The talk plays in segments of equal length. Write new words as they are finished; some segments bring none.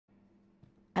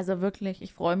Also wirklich,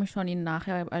 ich freue mich schon, ihn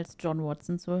nachher als John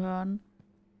Watson zu hören.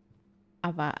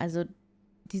 Aber also,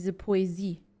 diese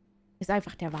Poesie ist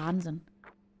einfach der Wahnsinn.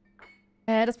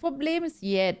 Das Problem ist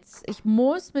jetzt, ich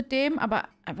muss mit dem, aber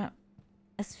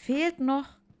es fehlt noch...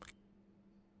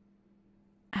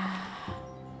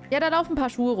 Ja, da laufen ein paar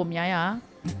Schuhe rum, ja.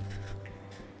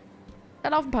 Da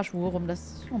laufen ein paar Schuhe rum,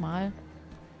 das ist normal.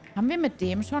 Haben wir mit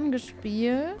dem schon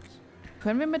gespielt?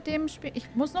 Können wir mit dem spielen?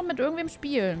 Ich muss noch mit irgendwem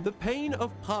spielen. The pain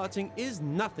of parting is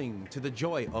nothing to the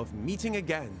joy of meeting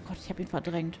again. Gott, ich habe ihn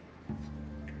verdrängt.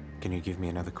 Can you give me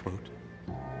another quote?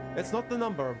 It's not the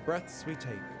number of breaths we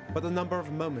take, but the number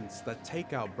of moments that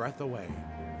take our breath away.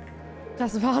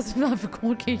 Das war's.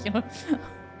 Okay.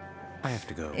 I have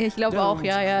to go. Ich glaube auch,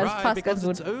 ja, das passt ganz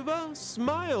gut. It's over.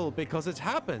 Smile because it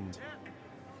happened.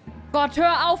 Gott,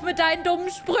 hör auf mit deinen dummen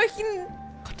Sprüchen.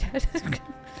 Gott,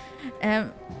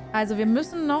 also wir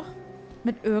müssen noch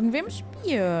mit irgendwem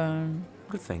spielen.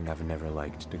 Good thing I've never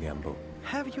liked to gamble.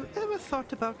 Have you ever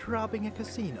thought about robbing a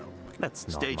casino? That's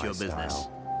not State my your business.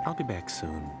 style. I'll be back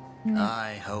soon.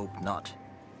 I hope not.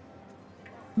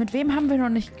 Mit wem haben wir noch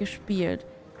nicht gespielt?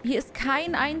 Hier ist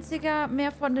kein einziger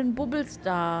mehr von den Bubbles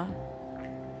da.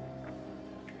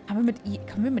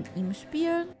 Können wir mit ihm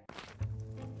spielen?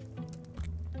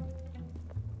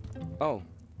 Oh,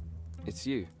 it's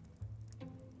you.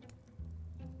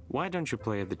 Why don't you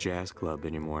play at the jazz club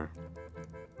anymore?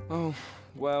 Oh,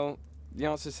 well, the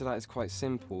answer to that is quite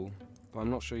simple, but I'm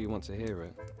not sure you want to hear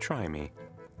it. Try me.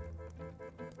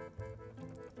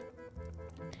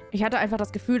 Ich hatte einfach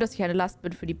das Gefühl, dass ich eine Last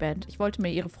bin für die Band. Ich wollte mir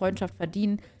ihre Freundschaft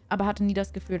verdienen, aber hatte nie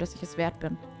das Gefühl, dass ich es wert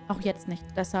bin. Auch jetzt nicht.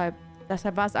 Deshalb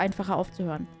war es einfacher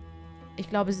aufzuhören. Ich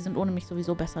glaube, sie sind ohne mich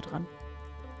sowieso besser dran.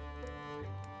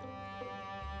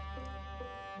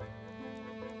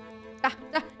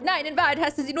 Nein, in Wahrheit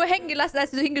hast du sie nur hängen gelassen,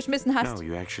 als du sie hingeschmissen hast. No,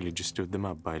 you actually just stood them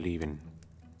up by leaving.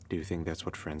 Do you think that's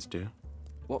what friends do?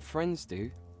 What friends do?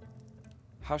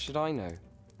 How should I know?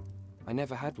 I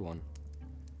never had one.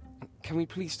 Can we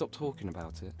please stop talking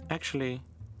about it? Actually,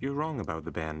 you're wrong about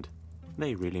the band.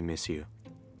 They really miss you.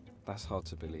 That's hard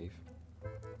to believe.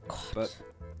 Gott. But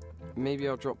maybe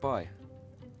I'll drop by.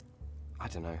 I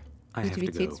don't know. I have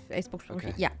to go. Facebook-Story.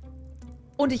 Okay. Ja.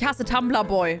 Und ich hasse Tumblr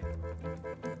Boy.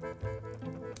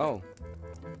 Oh,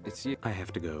 it's you. I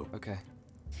have to go. Okay.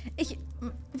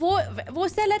 Wo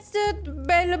ist der letzte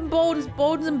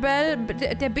Bones and Bell,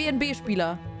 der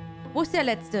BNB-Spieler? Wo ist der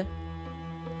letzte?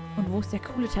 Und wo ist der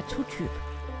coole Tattoo-Typ?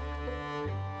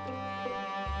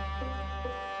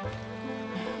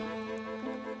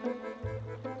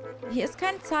 Hier ist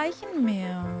kein Zeichen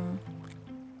mehr.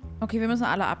 Okay, wir müssen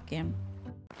alle abgehen.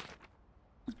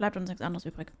 Es bleibt uns nichts anderes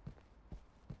übrig.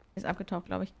 Ist abgetaucht,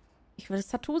 glaube ich. Ich will das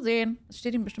Tattoo sehen. Es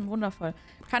steht ihm bestimmt wundervoll.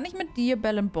 Kann ich mit dir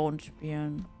Bell and Bones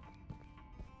spielen?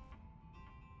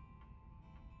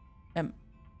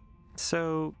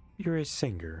 So, you're a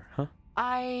singer, huh?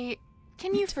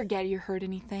 Can you forget you heard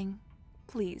anything?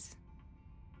 Please.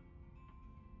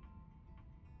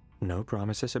 No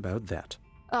promises about that.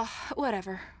 Ugh,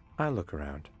 whatever. I'll look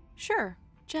around. Sure.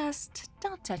 Just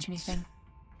don't touch anything.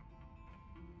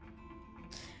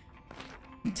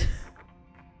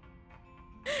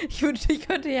 Ich wünschte, ich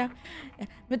könnte ja...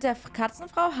 Mit der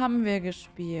Katzenfrau haben wir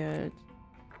gespielt.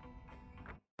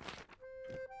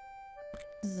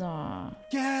 So.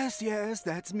 Yes,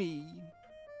 that's me.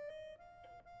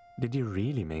 Did you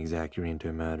really make Zachary into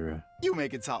a murderer? You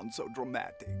make it sound so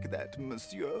dramatic that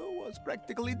Monsieur was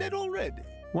practically dead already.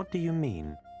 What do you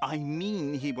mean? I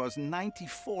mean, he was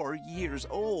 94 years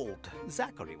old.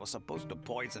 Zachary was supposed to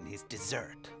poison his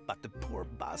dessert, but the poor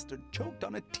bastard choked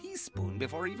on a teaspoon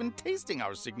before even tasting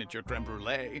our signature creme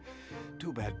brulee.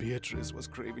 Too bad Beatrice was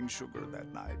craving sugar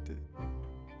that night.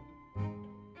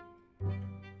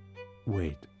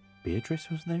 Wait, Beatrice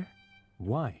was there?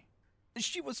 Why?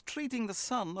 She was treating the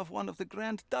son of one of the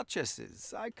Grand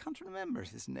Duchesses. I can't remember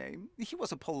his name. He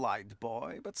was a polite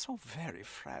boy, but so very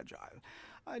fragile.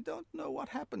 I don't know what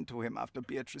happened to him after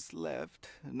Beatrice left.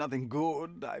 Nothing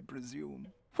good, I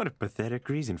presume. What a pathetic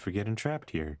reason for getting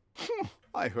trapped here.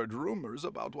 I heard rumors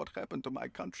about what happened to my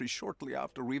country shortly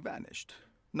after we vanished.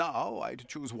 Now I'd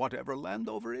choose Whateverland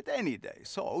over it any day,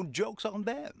 so joke's on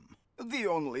them. The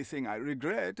only thing I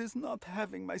regret is not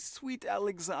having my sweet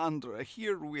Alexandra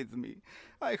here with me.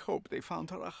 I hope they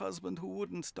found her a husband who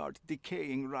wouldn't start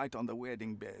decaying right on the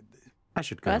wedding bed. I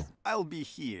should go. Was? I'll be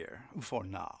here for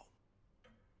now.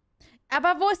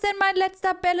 Aber wo ist denn mein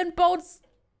letzter Bell and Bones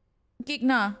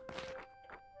Gegner?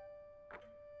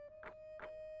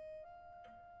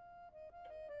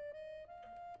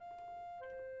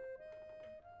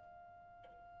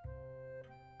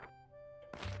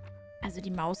 Also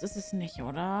die Maus ist es nicht,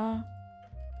 oder?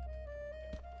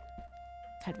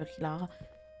 Ist halt wirklich Lara.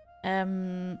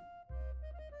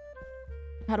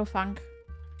 Hallo Funk.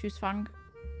 Tschüss Funk.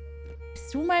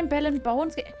 Bist du mein Bell and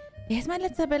Bones? Wer ist mein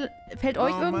letzter Bell? Fällt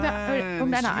euch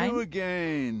irgendeiner ein?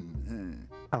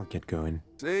 I'll get going.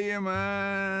 See you,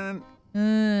 man.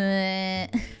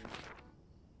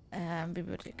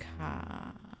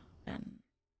 Bibliothekarin.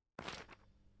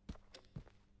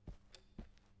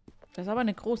 Das ist aber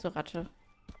eine große Ratte.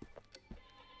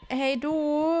 Hey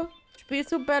du,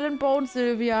 spielst du Bell and Bones,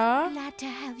 Sylvia? Glad to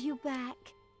have you back.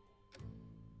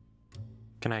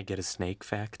 Can I get a snake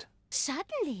fact?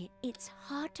 Suddenly, it's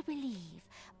hard to believe,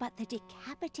 but the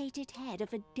decapitated head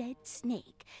of a dead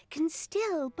snake can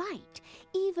still bite,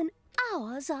 even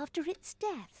hours after its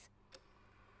death.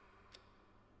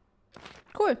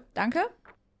 Cool, danke.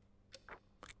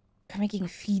 Können wir gegen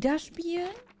Fieder spielen?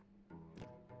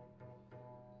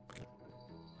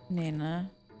 Nee, ne?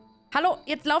 Hallo,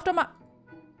 jetzt lauf doch mal.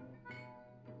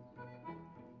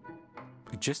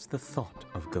 Just the thought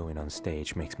of going on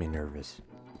stage makes me nervous.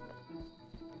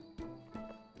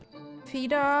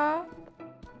 Fieder.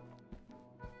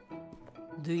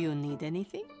 Do you need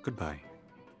anything? Goodbye.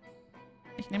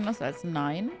 Ich nehme das als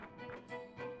Nein.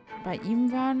 Bei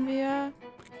ihm waren wir...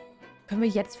 Können wir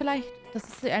jetzt vielleicht... Das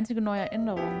ist die einzige neue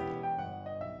Änderung.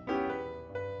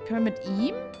 Können wir mit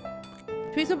ihm?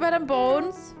 Spielst du Bell and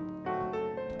Bones?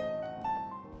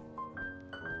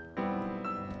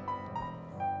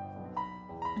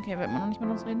 Okay, wird man noch nicht mit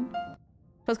uns reden? Du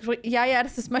hast geschrieben... Ja,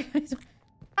 das ist manchmal so...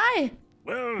 Hi!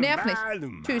 Nerv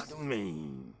nicht. Tschüss.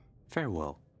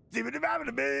 Farewell.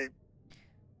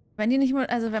 Wenn die nicht mehr...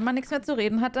 Also, wenn man nichts mehr zu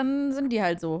reden hat, dann sind die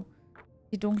halt so.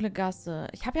 Die dunkle Gasse.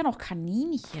 Ich habe ja noch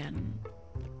Kaninchen.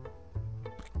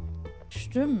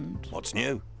 Stimmt. What's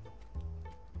new?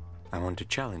 I want to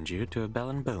challenge you to a Bell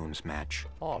and Bones match.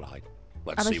 All right.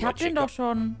 Let's Aber see ich hab what you den doch got.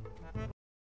 schon.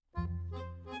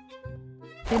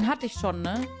 Den hatte ich schon,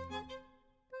 ne?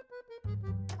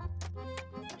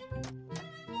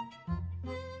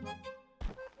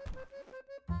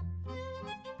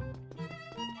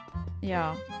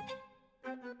 Ja.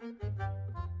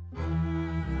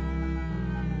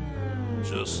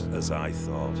 Just as I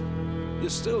thought. You're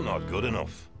still not good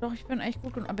enough. Doch, ich bin echt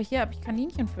gut. Aber hier habe ich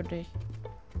Kaninchen für dich.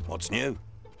 What's new?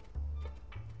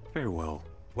 Farewell.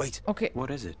 Wait, Okay. What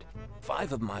is it?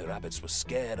 5 of my rabbits were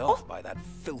scared off by that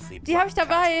filthy Die habe ich black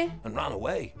dabei. cat and ran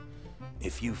away.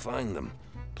 If you find them,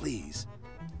 please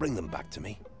bring them back to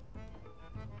me.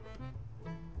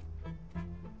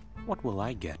 What will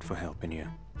I get for helping you?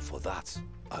 For that,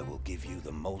 I will give you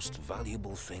the most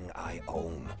valuable thing I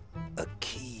own. A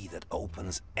key that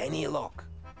opens any lock,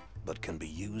 but can be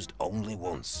used only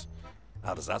once.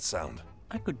 How does that sound?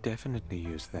 I could definitely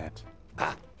use that.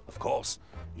 Ah, of course.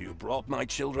 You brought my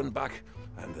children back,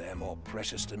 and they're more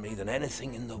precious to me than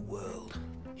anything in the world.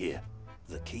 Here,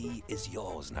 the key is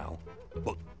yours now.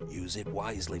 But use it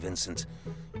wisely, Vincent.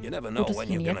 You never know Gutes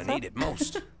when you're gonna Trainiert need it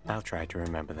most. I'll try to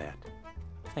remember that.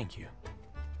 Thank you.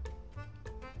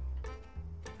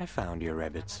 I found your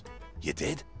rabbits. You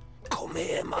did? Come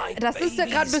here, my Das ist ja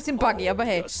gerade ein bisschen buggy, aber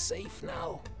hey. You're safe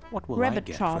now. What will Rabbit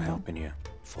I get charmer. for helping you?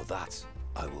 For that,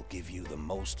 I will give you the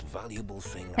most valuable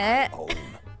thing Hä? I own.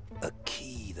 A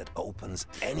key that opens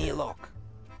any lock,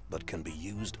 but can be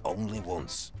used only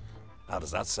once. How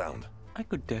does that sound? I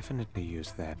could definitely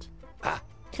use that. Ah,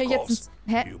 Krieg of ich course. jetzt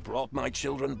ein... Hä? You brought my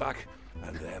children back,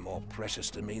 and they're more precious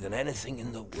to me than anything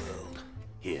in the world.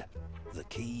 Here, the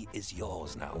key is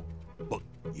yours now. But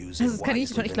use it Das ist Kaninchen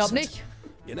wisely, schon. Ich glaube Vincent. nicht.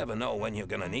 You never know when you're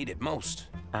gonna need it most.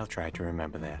 I'll try to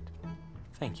remember that.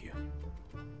 Thank you.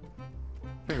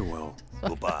 Farewell.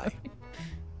 Goodbye.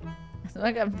 Das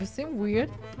war gerade ein bisschen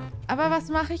weird. Aber was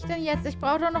mache ich denn jetzt? Ich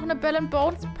brauche doch noch eine Bell and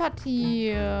Bones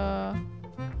Partie. Habe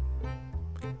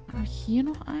ich hier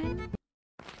noch einen?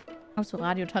 Achso,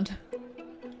 Radiotante.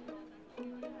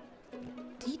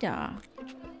 Die da.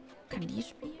 Kann die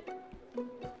spielen?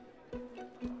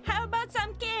 How about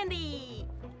some candy?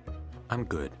 I'm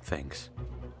good, thanks.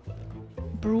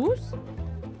 Bruce?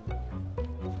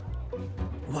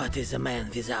 What is a man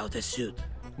without a suit?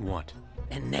 What?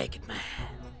 A naked man.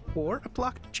 Or a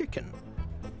plucked chicken.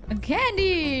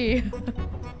 Candy!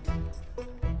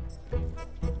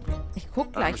 Ich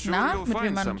guck gleich sure nach, you'll mit wem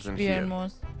find man something spielen here.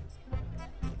 muss.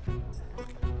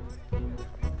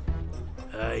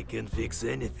 I can fix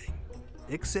anything,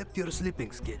 except your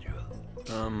sleeping schedule.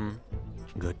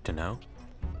 Good to know.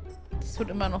 Das tut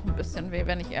immer noch ein bisschen weh,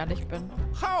 wenn ich ehrlich bin.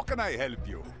 How can I help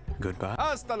you? Goodbye.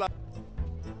 Hasta la...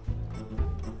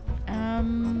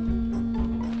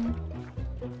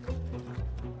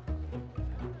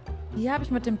 Hier habe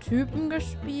ich mit dem Typen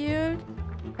gespielt.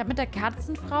 Ich habe mit der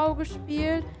Katzenfrau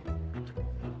gespielt.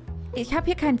 Ich habe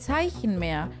hier kein Zeichen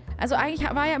mehr. Also eigentlich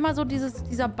war ja immer so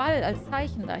dieser Ball als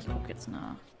Zeichen da. Ich gucke jetzt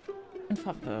nach. Bin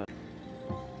verwirrt.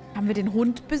 Haben wir den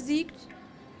Hund besiegt?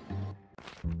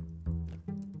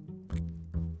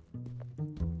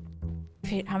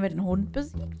 Haben wir den Hund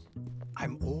besiegt?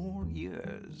 I'm all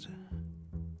ears.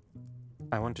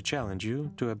 I want to challenge you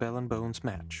to a bell and bones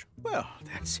match. Well,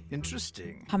 that's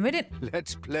interesting. Haben wir den...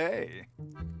 Let's play.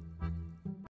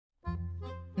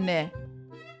 Nee.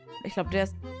 Ich glaube, der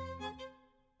ist...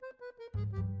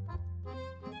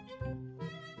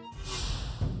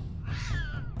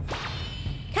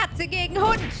 Katze gegen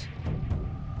Hund!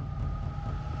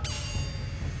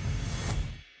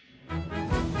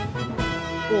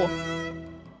 Oh.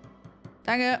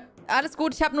 Danke. Alles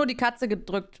gut, ich habe nur die Katze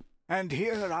gedrückt. And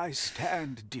here I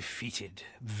stand defeated.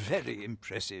 Very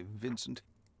impressive, Vincent.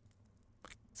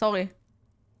 Sorry.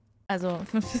 Also,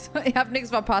 ihr habt nichts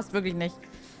verpasst, wirklich nicht.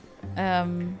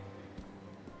 Bin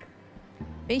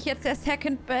ich jetzt der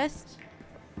Second Best?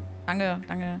 Danke,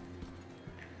 danke.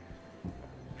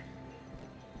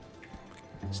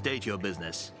 State your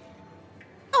business.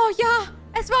 Oh ja,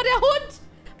 es war der Hund!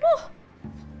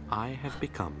 I have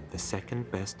become the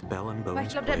second best bell and bones Aber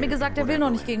ich glaube, der hat mir gesagt, er will noch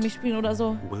nicht gegen mich spielen oder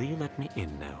so. Will you let me in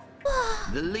now?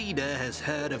 The leader has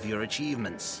heard of your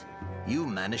achievements. You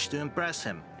managed to impress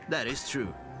him. That is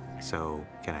true. So,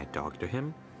 can I talk to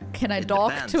him? Can I It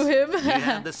talk depends. to him? You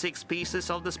have the 6 pieces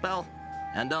of the spell?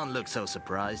 And don't look so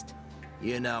surprised.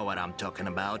 You know what I'm talking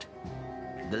about.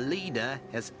 The leader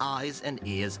has eyes and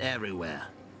ears everywhere.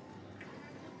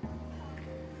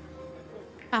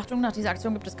 Achtung, nach dieser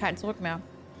Aktion gibt es kein Zurück mehr.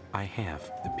 I have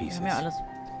the Wir pieces. haben ja alles.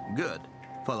 Good.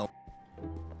 Follow.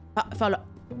 Voller.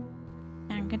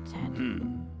 Danke, Ted.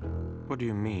 What do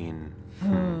you mean?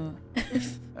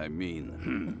 I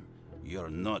mean, you're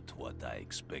not what I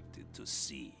expected to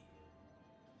see.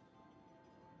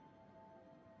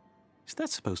 Is that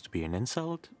supposed to be an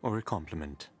insult or a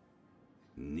compliment?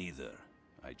 Neither.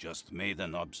 I just made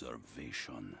an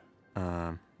observation.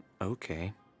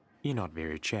 Okay. You're not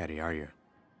very chatty, are you?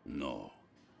 No.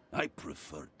 I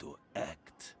prefer to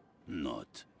act,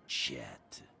 not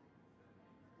chat.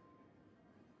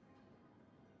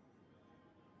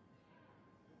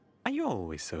 Are you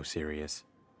always so serious?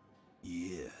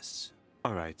 Yes.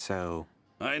 Alright, so...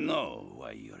 I know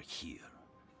why you're here.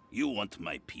 You want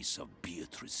my piece of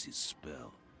Beatrice's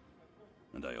spell.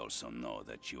 And I also know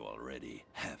that you already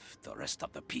have the rest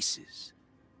of the pieces.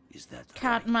 Is that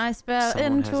Cut right? my spell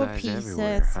Someone into has eyes pieces.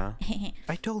 everywhere, huh?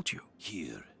 I told you.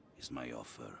 Here is my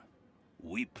offer.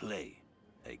 We play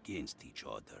against each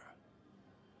other.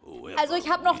 Whoever Also ich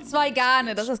habe noch 2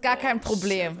 Garne, das ist gar kein all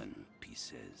Problem. 7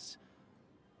 pieces.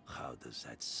 How does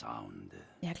that sound?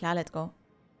 Ja klar, let's go.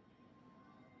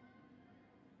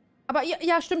 Aber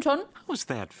ja, stimmt schon. How's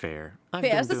that fair? I've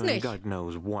Fair been ist es doing nicht. God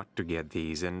knows what to get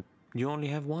these, and you only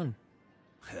have 1.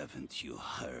 Haven't you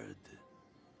heard?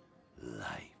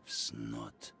 Life's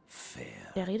not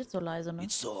fair. Der redet so leise, ne?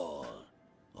 It's all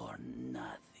or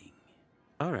nothing.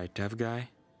 Alright, tough guy.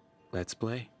 Let's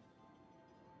play.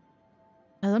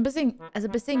 Also ein bisschen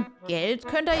Geld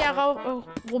könnt ihr ja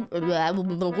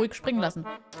ruhig springen lassen.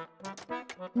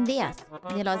 Dios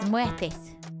de los muertes.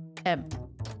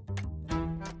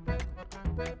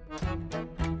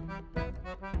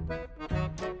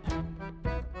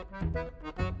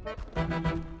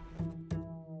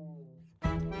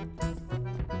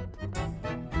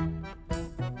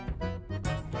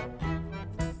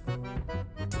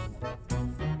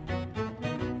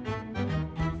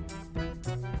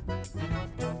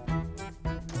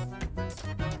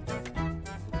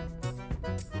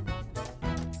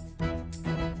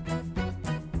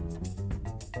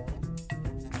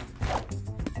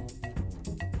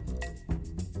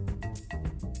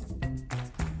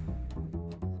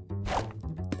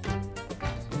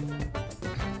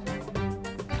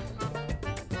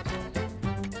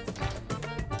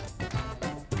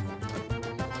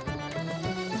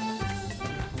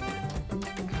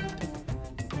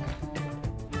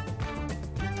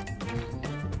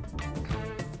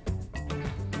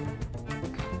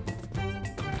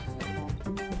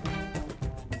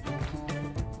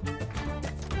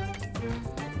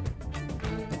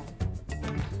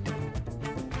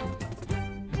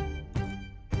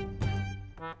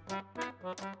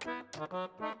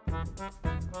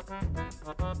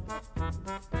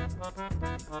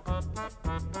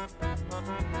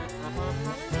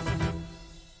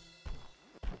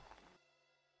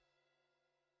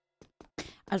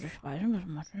 Also ich weiß nicht, was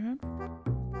man macht.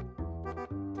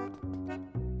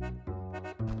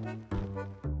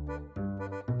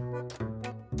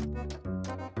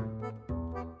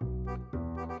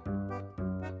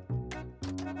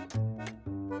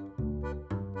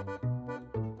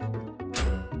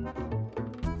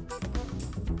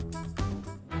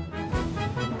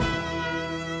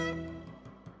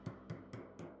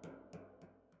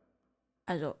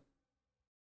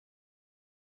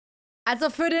 Also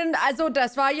für den, also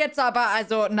das war jetzt aber,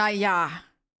 also, naja.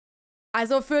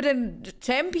 Also für den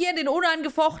Champion, den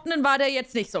Unangefochtenen, war der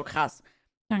jetzt nicht so krass.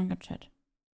 Danke, Chat.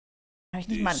 Habe ich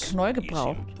nicht mal einen Knoll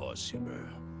gebraucht.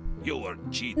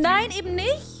 Nein, eben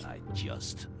nicht.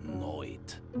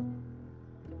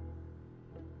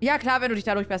 Ja, klar, wenn du dich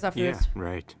dadurch besser fühlst. Yeah,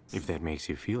 right. If that makes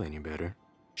you feel any better.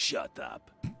 Shut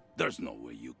up. There's no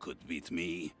way you could beat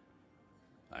me.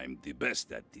 I'm the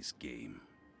best at this game.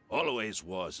 Always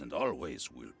was and always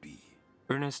will be.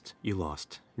 Ernest, you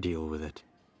lost. Deal with it.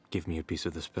 Give me a piece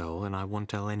of the spell, and I won't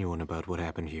tell anyone about what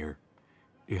happened here.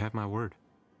 You have my word.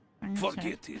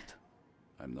 Forget it.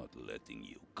 I'm not letting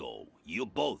you go. You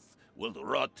both will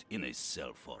rot in a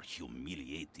cell for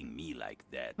humiliating me like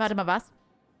that. Warte mal, was?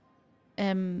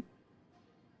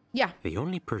 Ja. The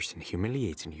only person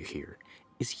humiliating you here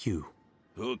is you.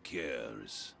 Who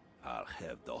cares? I'll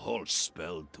have the whole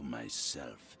spell to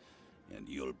myself, and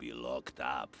you'll be locked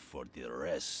up for the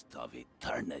rest of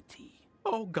eternity.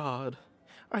 Oh, God.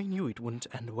 I knew it wouldn't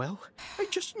end well. I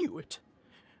just knew it.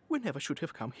 We never should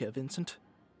have come here, Vincent.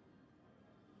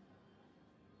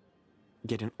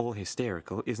 Getting all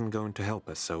hysterical isn't going to help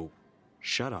us, so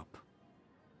shut up.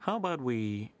 How about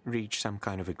we reach some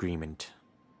kind of agreement?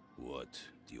 What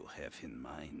do you have in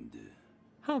mind?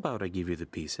 How about I give you the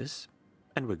pieces,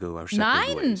 and we go our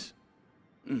separate ways?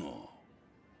 No.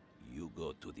 You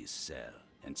go to the cell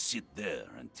and sit there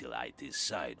until I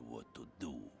decide what to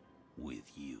do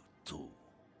with you two.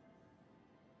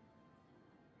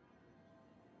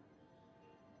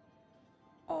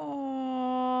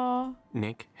 Oh.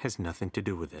 Nick has nothing to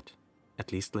do with it.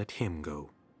 At least let him go.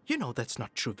 You know that's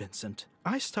not true, Vincent.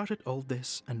 I started all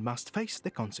this and must face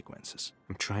the consequences.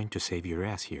 I'm trying to save your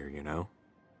ass here, you know?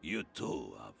 You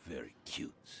two are very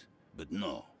cute. But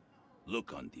no,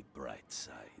 look on the bright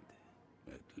side.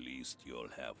 At least you'll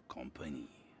have company.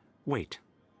 Wait.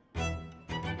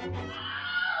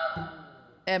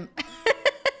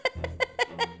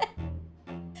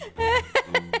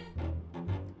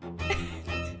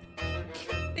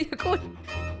 Ja, gut.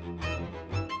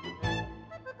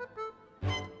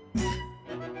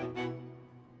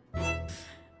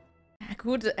 Ja,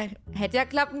 gut, hätte ja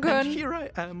klappen können. And here I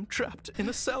am, trapped in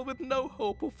a cell with no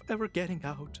hope of ever getting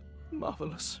out.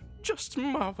 Marvelous. Just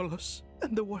marvelous.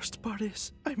 And the worst part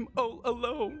is, I'm all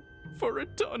alone. For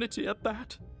eternity at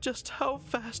that. Just how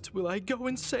fast will I go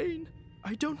insane?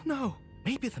 I don't know.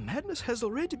 Maybe the madness has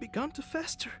already begun to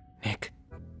fester. Nick,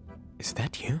 is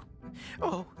that you?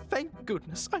 Oh, thank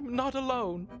goodness, I'm not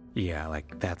alone. Yeah,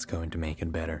 like that's going to make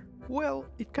it better. Well,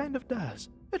 it kind of does.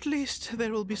 At least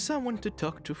there will be someone to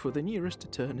talk to for the nearest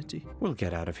eternity. We'll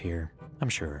get out of here, I'm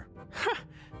sure. Ha!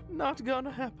 Not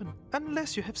gonna happen.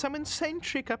 Unless you have some insane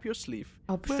trick up your sleeve.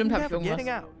 Oh, We're bestimmt hab ich never irgendwas. getting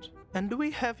out. And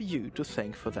we have you to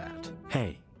thank for that.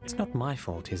 Hey, it's not my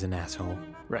fault he's an asshole.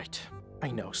 Right. I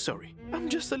know, sorry. I'm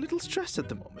just a little stressed at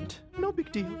the moment. No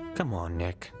big deal. Come on,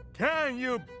 Nick. Can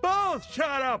you both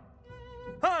shut up?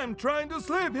 I'm trying to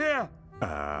sleep here.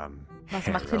 Was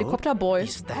macht Helikopterboy?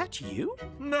 Is that you?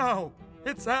 No,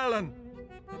 it's Alan.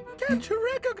 Can't you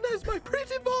recognize my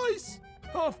pretty voice?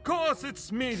 Of course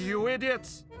it's me, you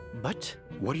idiots. But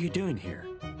what are you doing here?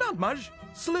 Not much.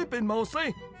 Sleeping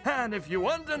mostly. And if you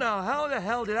want to know how the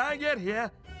hell did I get here,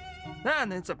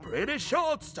 then it's a pretty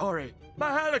short story.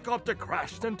 My helicopter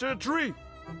crashed into a tree.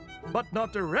 But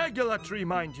not a regular tree,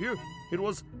 mind you. It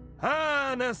was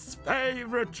Ernest's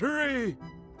favorite tree,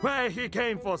 where he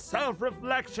came for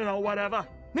self-reflection or whatever.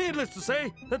 Needless to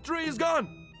say, the tree is gone.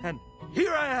 And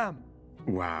here I am.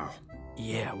 Wow.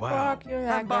 Yeah, wow. Fuck you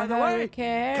like And by a the way,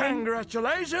 hurricane.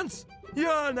 congratulations!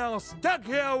 You're now stuck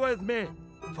here with me.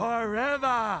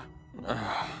 Forever.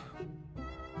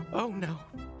 Oh no.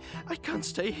 I can't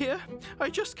stay here. I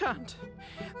just can't.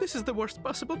 This is the worst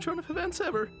possible turn of events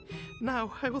ever.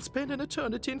 Now I will spend an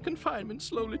eternity in confinement,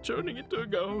 slowly turning into a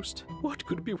ghost. What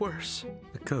could be worse?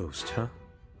 A ghost, huh?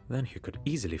 Then he could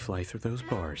easily fly through those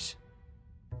bars.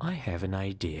 I have an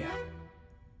idea.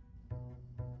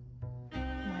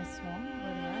 My song,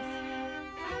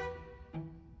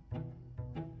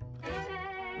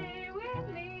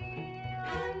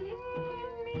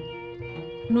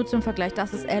 nur zum Vergleich,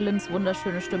 das ist Allens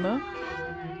wunderschöne Stimme.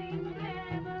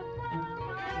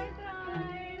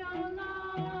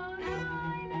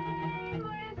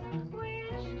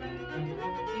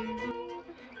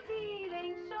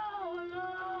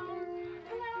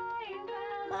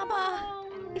 Mama,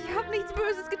 ich habe nichts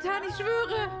Böses getan, ich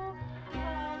schwöre.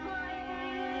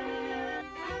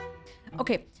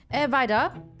 Okay,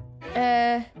 weiter.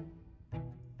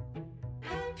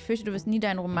 Ich fürchte, du wirst nie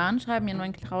deinen Roman schreiben. Ja, nur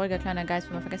ein trauriger kleiner Geist,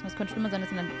 wenn man vergessen, was könnte schlimmer sein,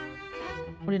 als in einem...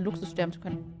 um den Luxus sterben zu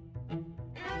können.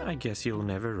 I guess you'll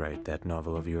never write that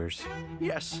novel of yours.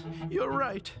 Yes, you're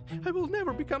right. I will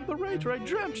never become the writer I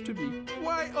dreamt to be.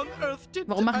 Why on earth didn't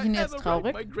Warum mache ich ihn I jetzt ever traurig?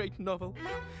 write my great novel?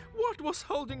 What was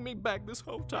holding me back this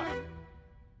whole time?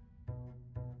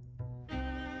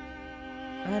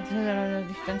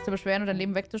 Dich dann zu beschweren und dein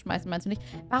Leben wegzuschmeißen, meinst du nicht?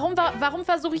 Warum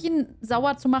versuche ich ihn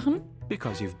sauer zu machen?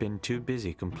 Because you've been too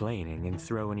busy complaining and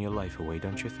throwing your life away,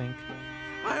 don't you think?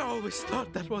 I always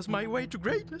thought that was my way to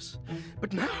greatness.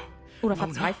 But now... Oder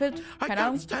verzweifelt? I Keine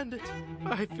Ahnung. can't stand it.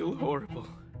 I feel horrible.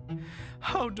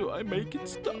 How do I make it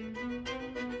stop?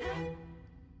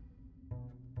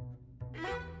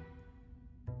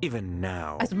 Even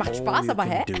now, Also macht all Spaß, you aber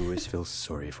can hä? do is feel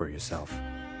sorry for yourself.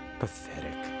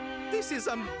 Pathetic. This is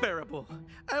unbearable.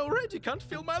 I already can't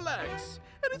feel my legs.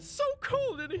 And it's so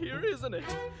cold in here, isn't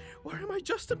it? Or am I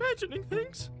just imagining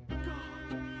things?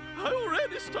 God, I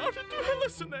already started to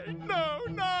hallucinate. No,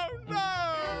 no,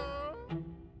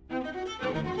 no!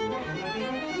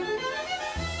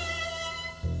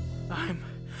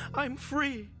 I'm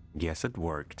free. Yes, it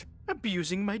worked.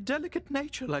 Abusing my delicate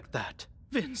nature like that.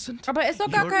 Vincent, Aber er ist doch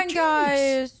gar you're a kein genius.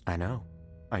 Geist. I know.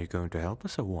 Are you going to help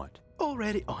us or what?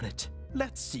 Already on it.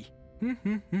 Let's see.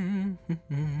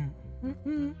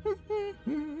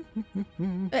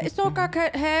 Er ist doch gar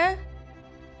kein... Hä?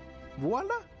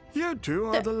 Voila. You two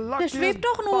are the luckiest schwebt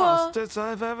doch nur. bastards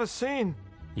I've ever seen.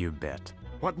 You bet.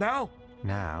 What now?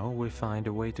 Now we find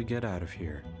a way to get out of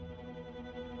here.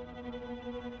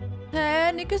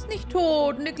 Hä? Nick ist nicht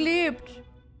tot. Nick lebt.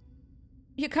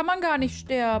 Hier kann man gar nicht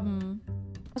sterben.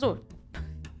 Achso.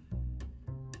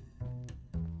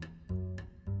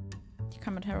 Ich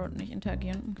kann mit Harold nicht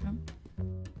interagieren. Okay.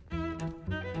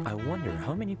 I wonder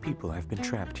how many people have been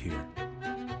trapped here.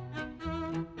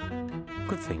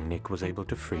 Good thing Nick was able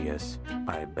to free us.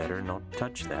 I better not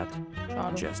touch that,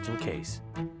 Schade. just in case.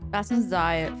 Das ist ein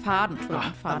Seil. Faden. Entschuldigung,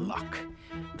 A Faden. lock.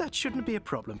 That shouldn't be a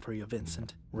problem for you,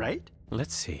 Vincent, right?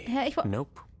 Let's see. Hä, ich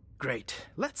Nope. Great.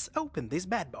 Let's open this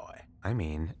bad boy. I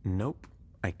mean, nope.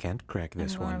 I can't crack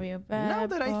this one. Now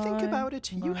that I think about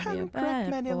it, you haven't cracked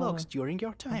many locks during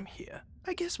your time here.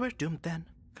 I guess we're doomed then.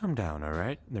 Calm down,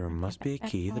 alright? There must be a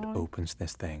key that opens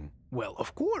this thing. Well,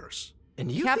 of course.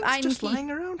 And you Ich hab think it's einen just Key.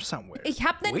 lying around somewhere, Ich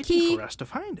hab nen waiting Key. for us to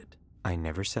find it. I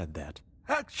never said that.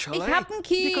 Actually, Ich hab einen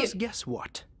Key. Because guess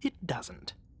what? It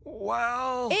doesn't.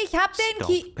 well... Ich hab den Stop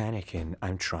Key. panicking.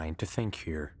 I'm trying to think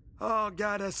here. Oh,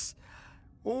 goddess.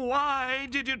 Why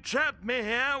did you trap me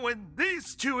here with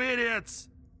these two idiots?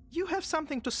 You have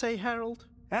something to say, Harold?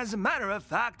 As a matter of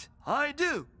fact, I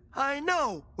do. I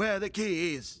know where the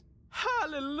key is.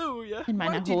 Hallelujah! In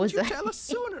meiner Why didn't you Hose. tell us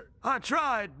sooner? I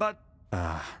tried, but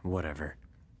Whatever.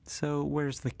 So,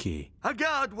 where's the key? a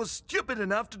guard was stupid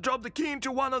enough to drop the key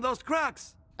into one of those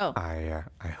cracks. Oh.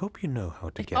 I hope you know how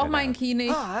to get Auch it mein out. Key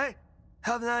nicht. I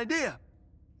have an idea.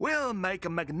 We'll make a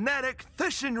magnetic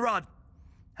fishing rod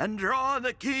and draw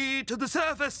the key to the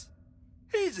surface.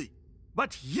 Easy.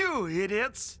 But you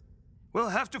idiots will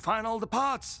have to find all the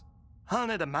parts. I'll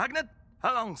need a magnet,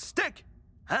 a long stick,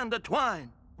 and a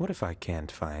twine. What if I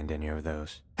can't find any of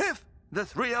those? If the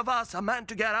three of us are meant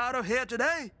to get out of here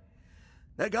today,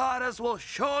 the goddess will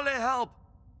surely help.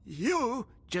 You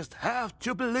just have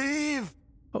to believe.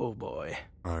 Oh boy.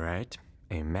 Alright.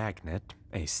 A magnet,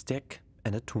 a stick,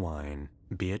 and a twine.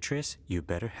 Beatrice, you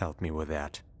better help me with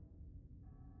that.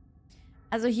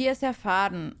 Also hier ist der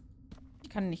Faden. Ich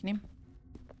kann ihn nicht nehmen.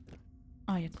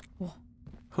 Ah, jetzt. Oh.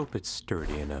 Hope it's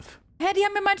sturdy enough. Hä, die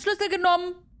haben mir meinen Schlüssel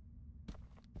genommen.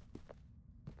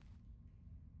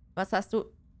 Was hast du?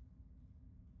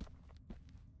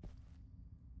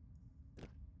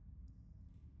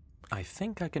 I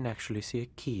think I can actually see a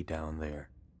key down there.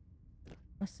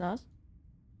 Was ist das?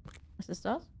 Was ist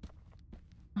das?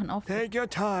 Ach, ein Aufdruck. Take your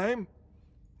time.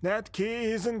 That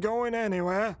key isn't going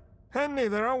anywhere, and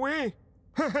neither are we.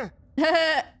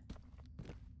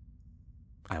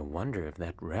 I wonder if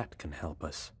that rat can help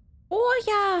us. Oh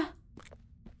ja.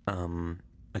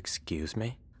 Excuse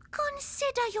me?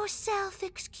 Consider yourself Sebi.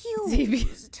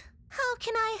 excused. How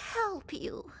can I help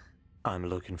you? I'm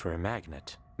looking for a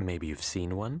magnet. Maybe you've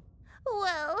seen one?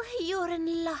 Well, you're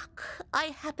in luck. I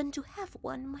happen to have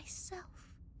one myself.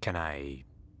 Can I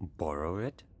borrow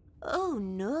it? Oh,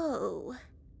 no.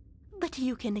 But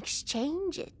you can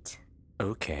exchange it.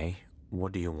 Okay.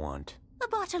 What do you want? A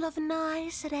bottle of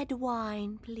nice red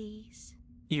wine, please.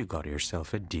 You got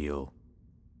yourself a deal.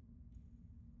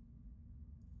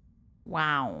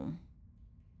 Wow.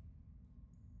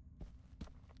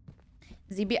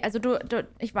 Sebi, also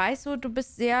ich weiß so, du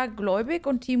bist sehr gläubig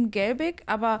und Team Gelbig,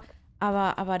 aber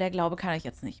der Glaube kann euch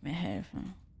jetzt nicht mehr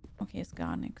helfen. Okay, ist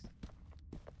gar nichts.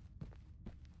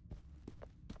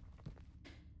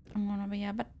 I'm gonna be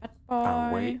a bad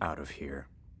Our way boy. out of here.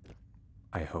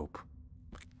 I hope.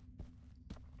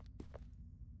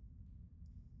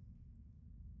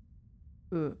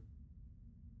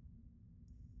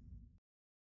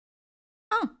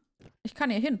 Ah, ich kann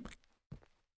hier hin.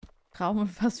 Raum und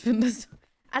Fass findest.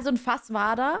 Also ein Fass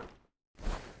war da.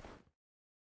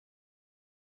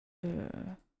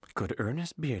 Could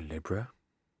Ernest be a Libra?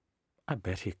 I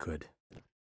bet he could.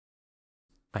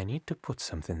 I need to put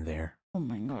something there. Oh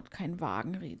mein Gott, kein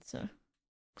Wagenrätsel.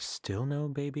 Still no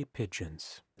baby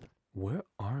pigeons. Where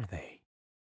are they?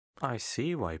 I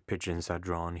see why pigeons are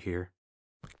drawn here.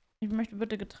 Ich möchte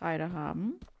bitte Getreide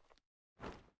haben.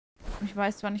 Ich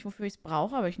weiß zwar nicht, wofür ich es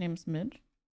brauche, aber ich nehme es mit.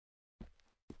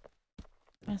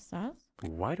 Was ist das?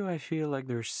 Why do I feel like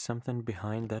there's something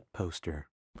behind that poster?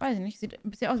 Weiß ich nicht. Sieht ein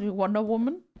bisschen aus wie Wonder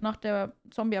Woman nach der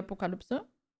Zombie-Apokalypse.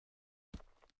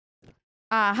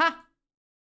 Aha!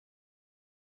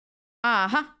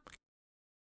 Aha!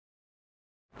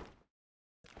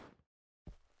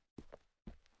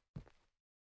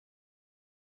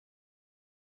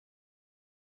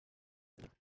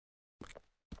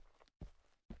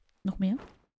 Noch mehr?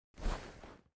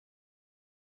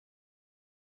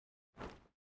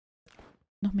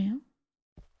 Noch mehr?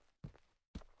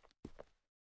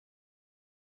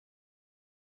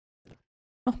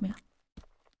 Noch mehr.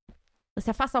 Das ist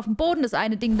ja fast auf dem Boden, das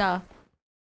eine Ding da.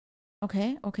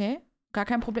 Okay, okay. Gar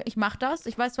kein Problem. Ich mach das.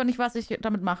 Ich weiß zwar nicht, was ich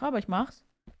damit mache, aber ich mach's.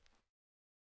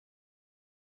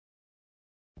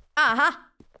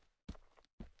 Aha!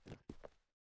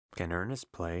 Can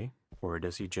Ernest play, or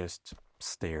does he just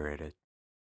stare at it?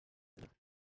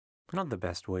 Not the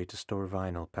best way to store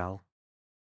vinyl, pal.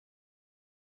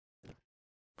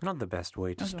 Not the best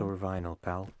way to store vinyl,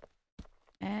 pal.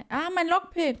 Mein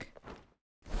Lockpick.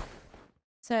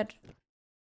 Z.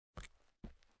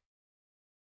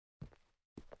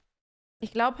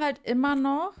 Ich glaube halt immer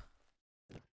noch,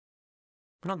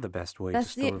 Not the best way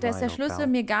dass, to store dass der vinyl, Schlüssel pal.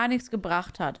 mir gar nichts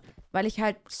gebracht hat, weil ich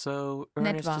halt So, nett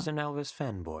Ernest war. is an Elvis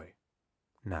fanboy.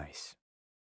 Nice.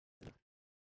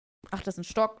 Ach, das ist ein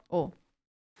Stock. Oh.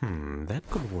 That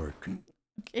could work.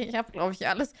 Okay, ich habe, glaube ich,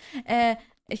 alles.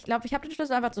 Ich glaube, ich habe den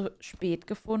Schlüssel einfach zu spät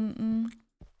gefunden.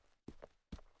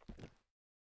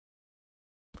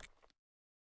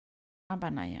 Aber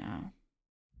naja.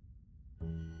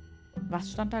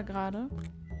 Was stand da gerade?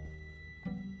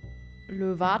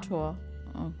 Löwator.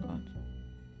 Oh Gott.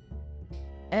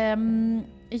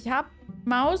 Ich hab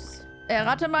Maus.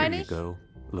 Ratte meine Here ich. you go.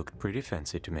 Looked pretty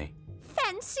fancy to me.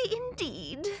 Fancy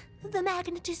indeed. The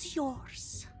magnet is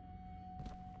yours.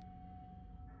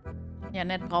 Ja,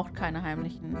 Ned braucht keine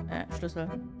heimlichen Schlüssel.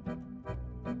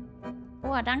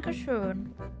 Oh, danke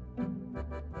schön.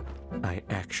 I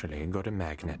actually got a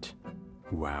magnet.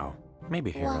 Wow.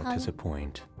 Maybe Harold has a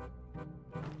point.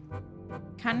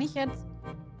 Kann ich jetzt...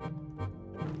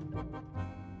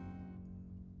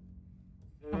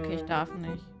 Okay, ich darf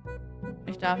nicht.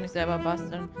 Ich darf nicht selber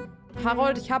basteln.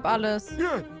 Harold, ich hab alles.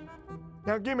 Good.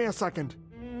 Now give me a second.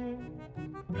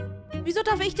 Wieso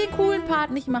darf ich den coolen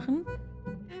Part nicht machen?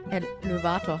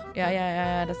 Löwator.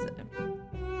 Ja, das...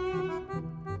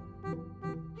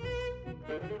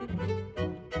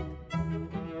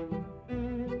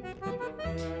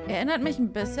 Erinnert mich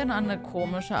ein bisschen an eine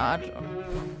komische Art,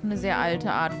 eine sehr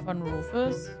alte Art von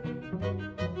Rufus.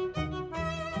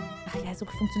 Ach ja, so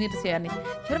funktioniert das hier ja nicht.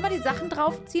 Ich würde mal die Sachen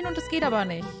draufziehen und das geht aber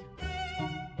nicht.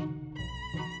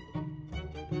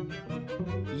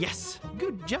 Yes,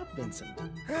 good job, Vincent.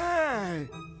 Hey,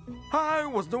 I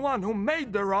was the one who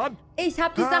made the rod. Ich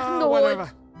habe die Sachen geholt.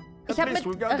 Whatever. Ich habe mit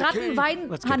Ratten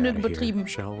Weinhandel betrieben.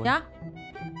 Ja?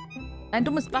 Ein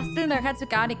dummes Basteln, da kannst du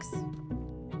gar nichts.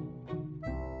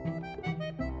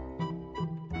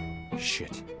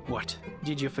 Shit. What?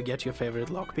 Did you forget your favorite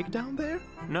lockpick down there?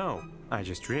 No, I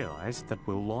just realized that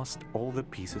we lost all the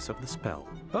pieces of the spell.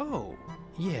 Oh,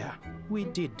 yeah, we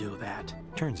did do that.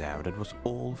 Turns out it was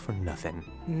all for nothing.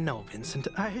 No, Vincent,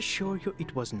 I assure you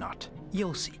it was not.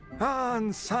 You'll see.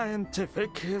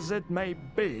 Unscientific as it may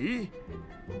be,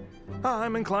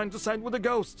 I'm inclined to side with the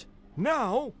ghost.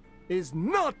 Now is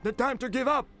not the time to give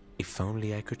up. If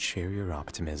only I could share your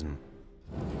optimism.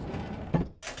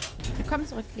 Willkommen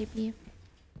zurück, Libli.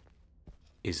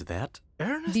 Is that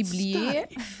Ernest Libli?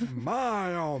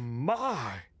 My, oh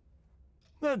my.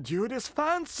 The dude is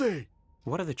fancy.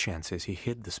 What are the chances he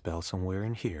hid the spell somewhere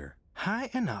in here?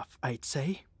 High enough, I'd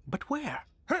say. But where?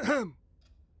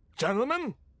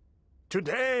 Gentlemen,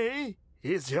 today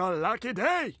is your lucky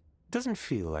day. Doesn't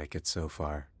feel like it so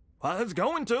far. Well, it's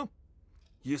going to.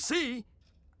 You see,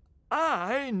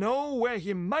 I know where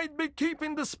he might be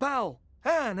keeping the spell.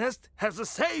 Ernest has a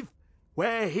safe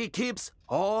where he keeps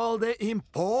all the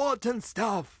important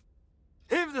stuff.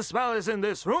 If the spell is in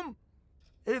this room,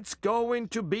 it's going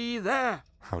to be there.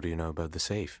 How do you know about the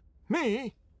safe?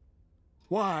 Me?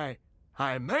 Why,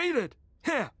 I made it.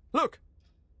 Here, look.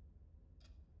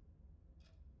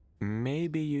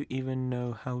 Maybe you even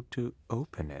know how to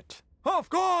open it. Of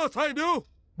course I do.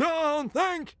 Don't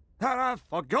think that I've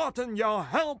forgotten your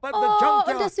help at the junkyard.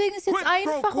 Und deswegen ist jetzt Quid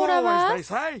einfach, pro quo, oder as they was?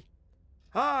 say.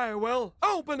 I will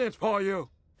open it for you.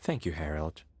 Thank you,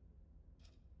 Harold.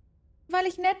 Weil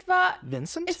ich nett war,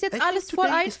 Vincent, ist jetzt I alles think voll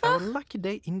today is our einfach? lucky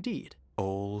day indeed.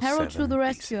 All Harold to 7 the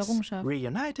rescue, pieces. Errungenschaft.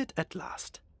 Reunited at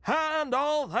last. And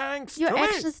all thanks Your to me.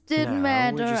 actions didn't Now we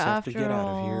matter just have to after get out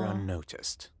of here all.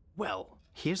 unnoticed. Well,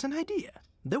 here's an idea.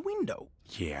 The window.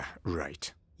 Yeah,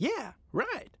 right. Yeah,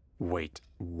 right. Wait,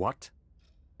 what?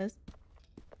 Was?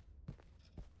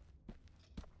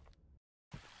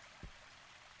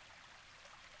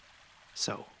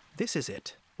 So, this is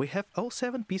it. We have all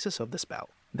 7 pieces of the spell.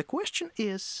 The question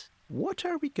is, what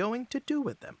are we going to do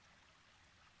with them?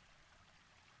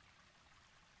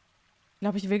 Ich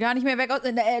glaube, ich will gar nicht mehr weg aus...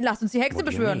 Lass uns die Hexe What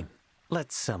do you beschwören. mean?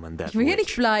 Let's summon that Ich will hier witch.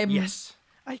 nicht bleiben. Yes,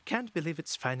 I can't believe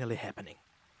it's finally happening.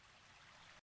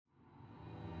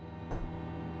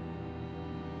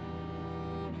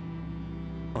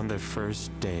 On the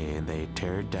first day, they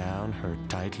tear down her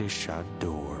tightly shut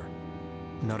door.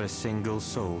 Not a single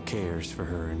soul cares for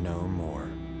her no more.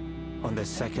 On the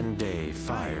second day,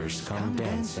 fires come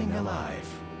dancing alive,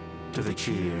 to the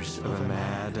cheers of a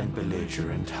mad and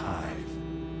belligerent hive.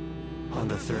 On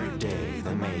the third day,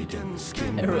 the maiden,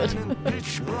 skin red and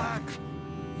pitch black,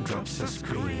 drops a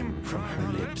scream from her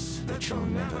lips that she'll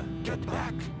never get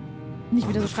back. Nicht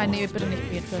wieder so schreien, nee, bitte nicht,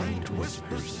 Beatrice. Faint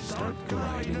whispers start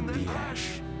gliding the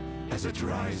ash, as it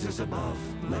rises above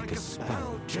like a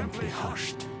spell gently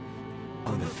hushed.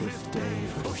 On the 5th day,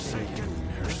 forsaken,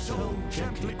 her soul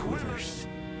gently quivers,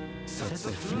 sets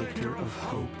a flicker of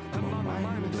hope among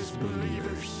mindless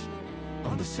believers.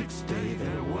 On the 6th day,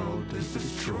 their world is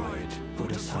destroyed,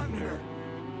 put asunder.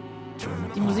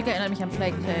 Die Musik erinnert mich an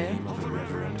Plague Tale. Of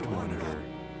reverent wonder.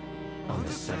 On the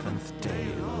 7th day,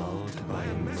 lulled by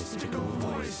a mystical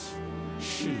voice,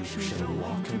 she shall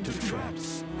walk into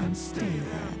traps and stay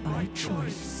there by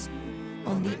choice.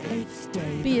 On the 8th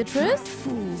day, Beatrice? the trapped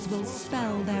fools will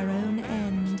spell their own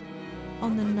end.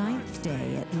 On the 9th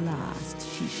day, at last,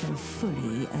 she shall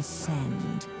fully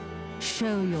ascend.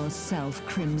 Show yourself,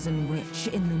 Crimson Witch,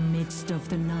 in the midst of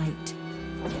the night.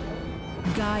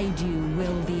 Guide you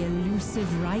will the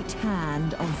elusive right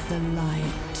hand of the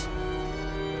light.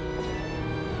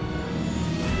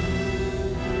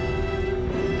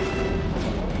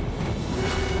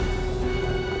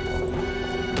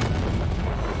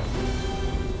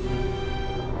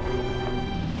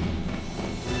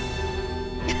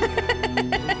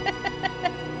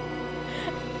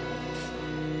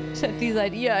 Die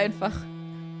seid ihr einfach.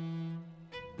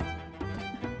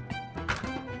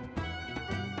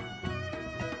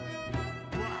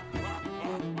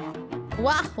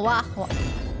 Wach, wach, wach.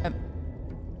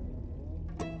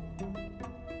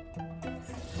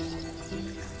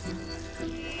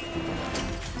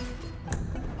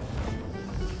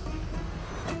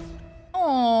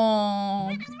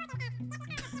 Oh.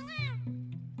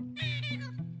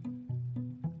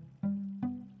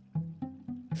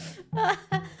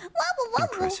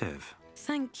 Impressive.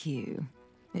 Thank you.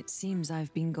 It seems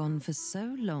I've been gone for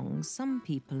so long, some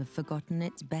people have forgotten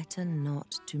it's better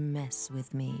not to mess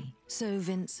with me. So,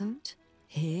 Vincent,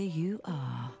 here you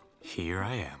are. Here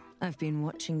I am. I've been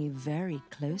watching you very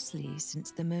closely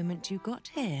since the moment you got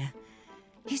here.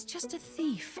 He's just a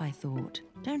thief, I thought.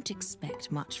 Don't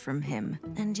expect much from him.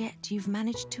 And yet you've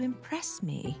managed to impress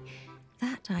me.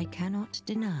 That I cannot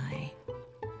deny.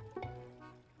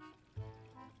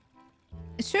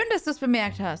 Schön, dass du es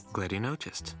bemerkt hast. Glad you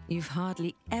noticed. You've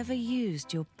hardly ever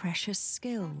used your precious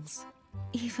skills,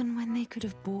 even when they could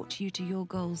have brought you to your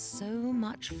goals so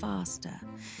much faster.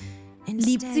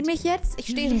 Liebt sie mich jetzt? Ich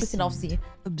stehe so ein bisschen auf sie.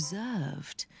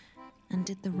 Observed and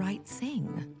did the right thing.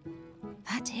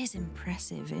 That is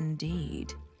impressive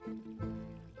indeed.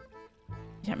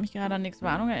 Ich habe mich gerade an nichts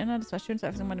Warnung erinnert. Es war schön, zu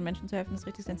einfach mal den Menschen zu helfen. Das ist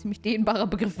richtig ein ziemlich dehnbarer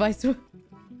Begriff, weißt du.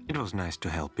 It was nice to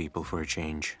help people for a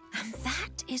change. And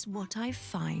that is what I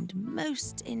find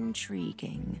most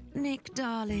intriguing. Nick,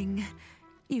 darling,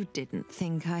 you didn't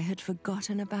think I had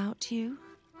forgotten about you?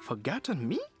 Forgotten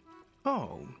me?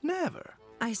 Oh, never.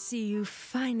 I see you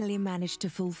finally managed to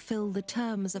fulfill the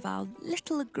terms of our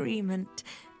little agreement.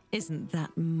 Isn't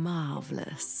that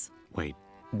marvelous? Wait,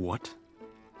 what?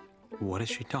 What is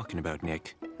she talking about,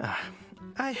 Nick?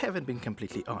 I haven't been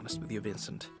completely honest with you,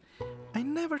 Vincent. I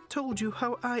never told you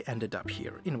how I ended up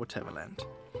here in Whateverland.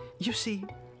 You see,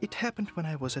 it happened when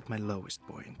I was at my lowest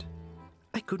point.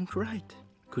 I couldn't write,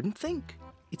 couldn't think.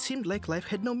 It seemed like life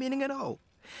had no meaning at all.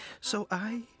 So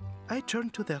I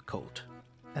turned to the occult.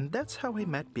 And that's how I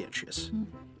met Beatrice.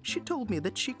 She told me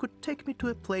that she could take me to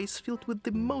a place filled with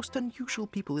the most unusual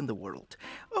people in the world.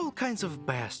 All kinds of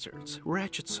bastards,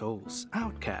 wretched souls,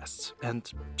 outcasts,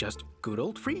 and just good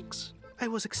old freaks. I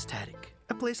was ecstatic.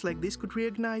 A place like this could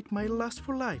reignite my lust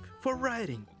for life, for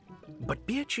writing. But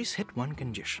Beatrice had one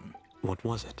condition. What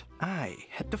was it? I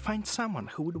had to find someone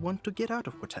who would want to get out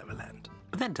of Whateverland.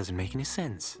 But that doesn't make any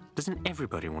sense. Doesn't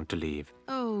everybody want to leave?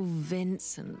 Oh,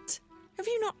 Vincent. Have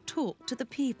you not talked to the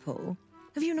people?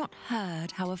 Have you not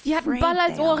heard how afraid they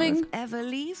are of ever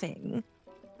leaving?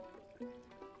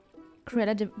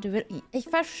 Ich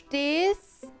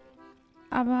versteh's,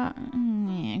 aber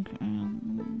nee.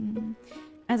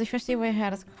 Also ich verstehe,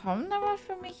 woher das kommt, aber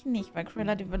für mich nicht, weil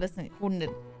Cruella de Vil ist eine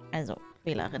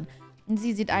Quälerin. Und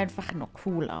sie sieht einfach nur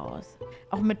cool aus.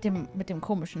 Auch mit dem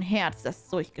komischen Herz, das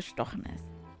durchgestochen ist.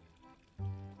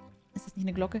 Ist das nicht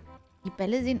eine Glocke? Die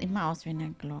Bälle sehen immer aus wie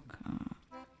eine Glocke.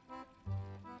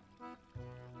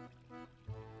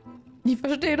 Ich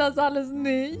verstehe das alles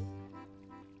nicht.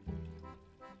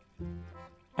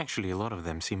 Actually, a lot of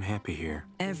them seem happy here.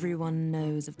 Everyone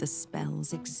knows of the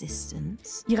spell's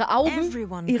existence. Ihre Augen,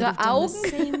 Everyone could have done the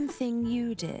same thing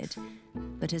you did.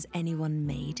 But has anyone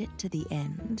made it to the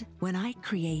end? When I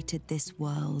created this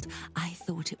world, I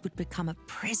thought it would become a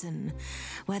prison,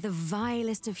 where the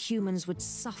vilest of humans would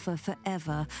suffer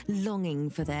forever, longing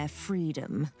for their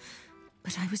freedom.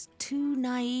 But I was too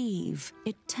naive.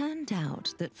 It turned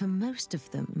out that for most of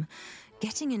them,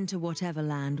 getting into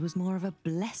Whateverland was more of a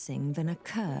blessing than a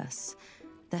curse.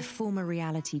 Their former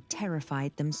reality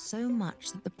terrified them so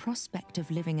much that the prospect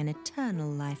of living an eternal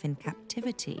life in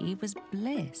captivity was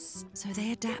bliss. So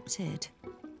they adapted,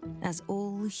 as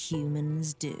all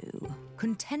humans do.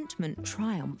 Contentment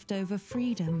triumphed over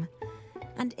freedom.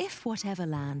 And if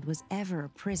Whateverland was ever a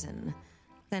prison,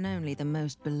 then only the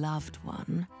most beloved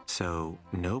one. So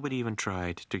nobody even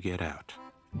tried to get out.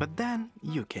 But then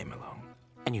you came along.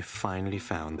 And you finally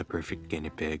found the perfect guinea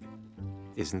pig.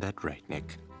 Isn't that right,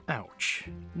 Nick? Ouch.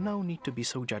 No need to be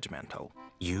so judgmental.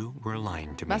 You were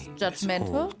lying to Was me judgmental? this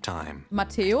whole time.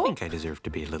 Matteo? I think I deserve to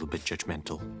be a little bit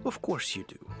judgmental. Of course you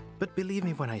do. But believe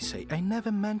me when I say I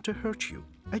never meant to hurt you.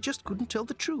 I just couldn't tell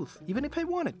the truth, even if I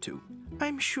wanted to.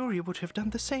 I'm sure you would have done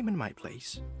the same in my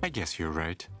place. I guess you're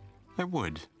right. I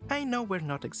would. I know we're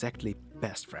not exactly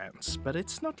best friends, but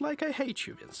it's not like I hate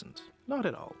you, Vincent. Not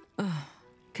at all.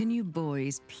 Can you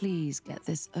boys please get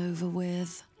this over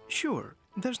with? Sure.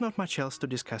 There's not much else to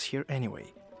discuss here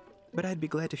anyway. But I'd be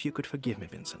glad if you could forgive me,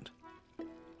 Vincent.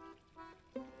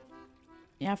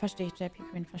 Ja, verstehe ich, JP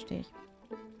Quinn, verstehe ich.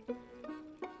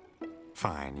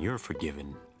 Fine, you're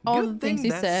forgiven. All the things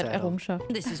he said, Errungenschaft.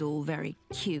 This is all very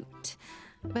cute.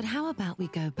 But how about we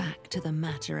go back to the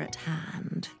matter at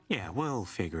hand? Yeah, we'll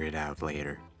figure it out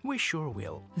later. We sure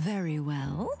will. Very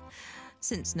well.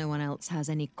 Since no one else has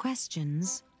any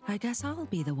questions, I guess I'll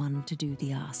be the one to do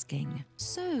the asking.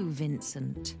 So,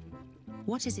 Vincent,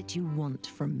 what is it you want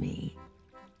from me?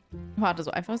 Warte,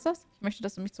 so einfach ist das? Ich möchte,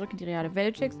 dass du mich zurück in die reale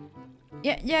Welt schickst.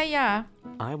 Ja.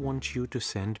 I want you to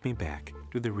send me back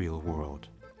to the real world.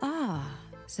 Ah,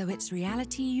 so it's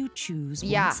reality you choose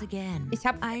Ja. once again. Ich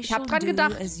hab shall dran do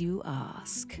gedacht. as you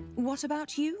ask. What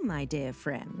about you, my dear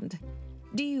friend?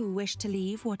 Do you wish to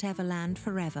leave Whateverland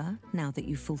forever, now that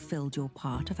you've fulfilled your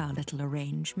part of our little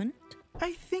arrangement?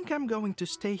 I think I'm going to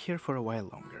stay here for a while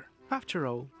longer. After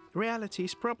all, reality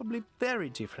is probably very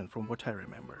different from what I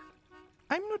remember.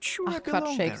 I'm not sure I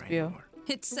belong there anymore.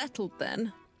 It's settled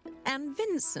then. And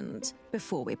Vincent,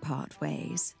 before we part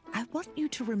ways, I want you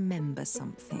to remember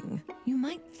something. You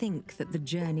might think that the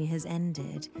journey has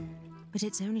ended, but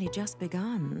it's only just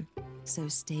begun. So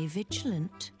stay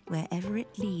vigilant wherever it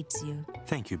leads you.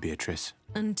 Thank you, Beatrice.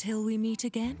 Until we meet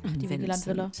again, die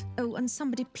Vigilantvilla. Vincent. Oh, and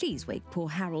somebody please wake poor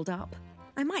Harold up.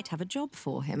 I might have a job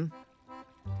for him.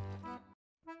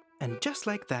 And just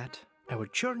like that, our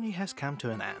journey has come to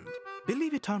an end.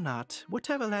 Believe it or not,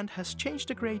 Whateverland has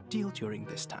changed a great deal during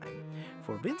this time.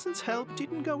 For Vincent's help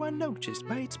didn't go unnoticed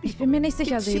by its people. Ich bin mir nicht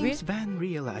sicher, It Sebi. seems Van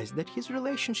realized that his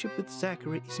relationship with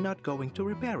Zachary is not going to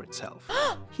repair itself.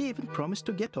 He even promised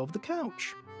to get off the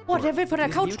couch. Oh, der will von der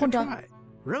He's Couch due to runter. try.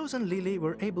 Rose and Lily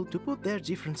were able to put their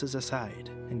differences aside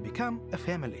and become a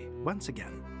family once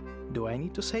again. Do I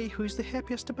need to say who is the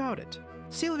happiest about it?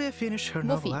 Sylvia finished her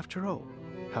novel Muffy. after all.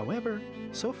 However,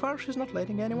 so far she's not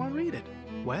letting anyone read it.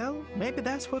 Well, maybe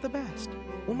that's for the best.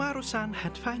 Umaru-san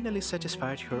had finally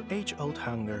satisfied her age-old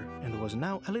hunger and was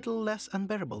now a little less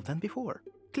unbearable than before.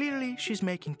 Clearly, she's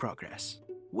making progress.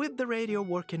 With the radio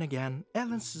working again,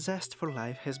 Ellen's zest for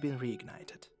life has been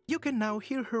reignited. You can now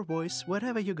hear her voice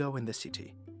wherever you go in the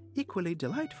city. Equally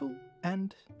delightful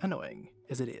and annoying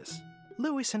as it is.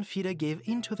 Louis and Fida gave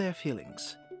in to their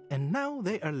feelings, and now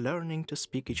they are learning to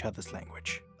speak each other's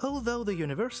language. Although the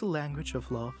universal language of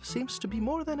love seems to be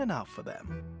more than enough for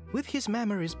them. With his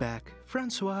memories back,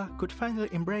 Francois could finally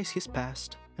embrace his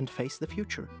past and face the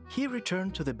future. He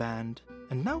returned to the band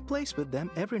and now plays with them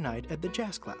every night at the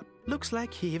jazz club. Looks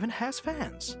like he even has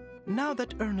fans. Now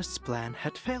that Ernest's plan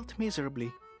had failed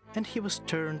miserably and he was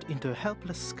turned into a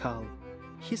helpless skull,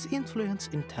 his influence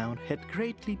in town had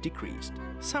greatly decreased.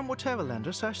 Some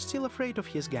Whateverlanders are still afraid of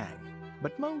his gang,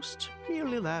 but most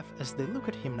merely laugh as they look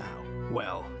at him now.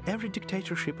 Well, every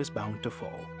dictatorship is bound to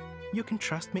fall. You can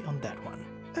trust me on that one.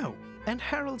 Oh, and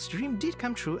Harold's dream did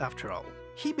come true after all.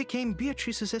 He became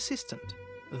Beatrice's assistant,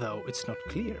 though it's not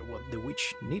clear what the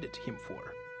witch needed him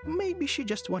for. Maybe she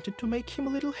just wanted to make him a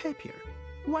little happier.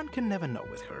 One can never know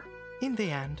with her. In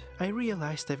the end, I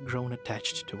realized I've grown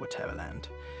attached to Whateverland,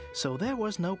 so there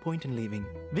was no point in leaving.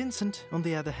 Vincent, on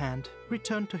the other hand,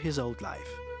 returned to his old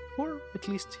life. Or at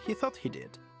least he thought he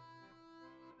did.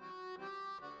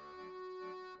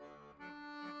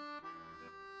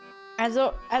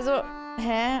 Also,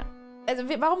 hä? Also,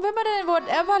 warum will man denn in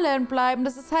Whateverland bleiben?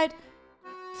 Das ist halt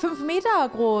 5 Meter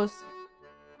groß.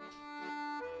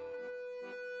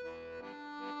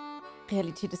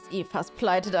 Realität ist eh fast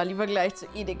pleite, da lieber gleich zur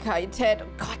Edekaität. Oh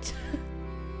Gott.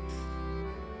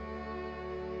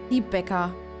 Die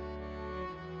Bäcker.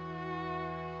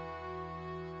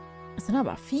 Das sind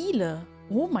aber viele.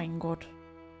 Oh mein Gott.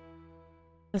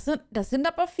 Das sind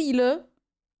aber viele.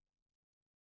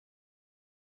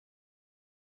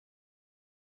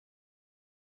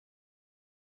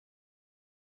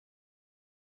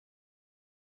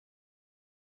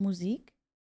 Musik?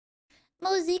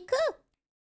 Musik?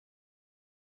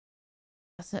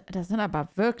 Das sind aber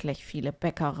wirklich viele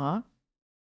Bäckerer.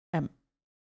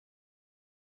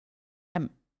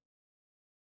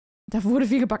 Da wurde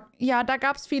viel gebacken. Ja, da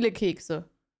gab es viele Kekse.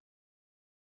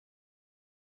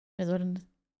 Wer soll denn das?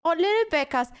 Oh, Little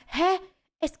Bäckers. Hä?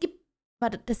 Es gibt...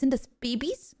 Warte, sind das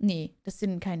Babys? Nee, das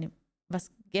sind keine...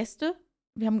 Was? Gäste?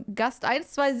 Wir haben Gast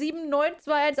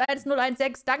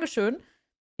 12792111016. Dankeschön.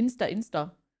 Insta.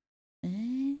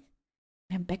 Wir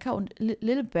haben Bäcker und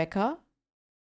Little Bäcker.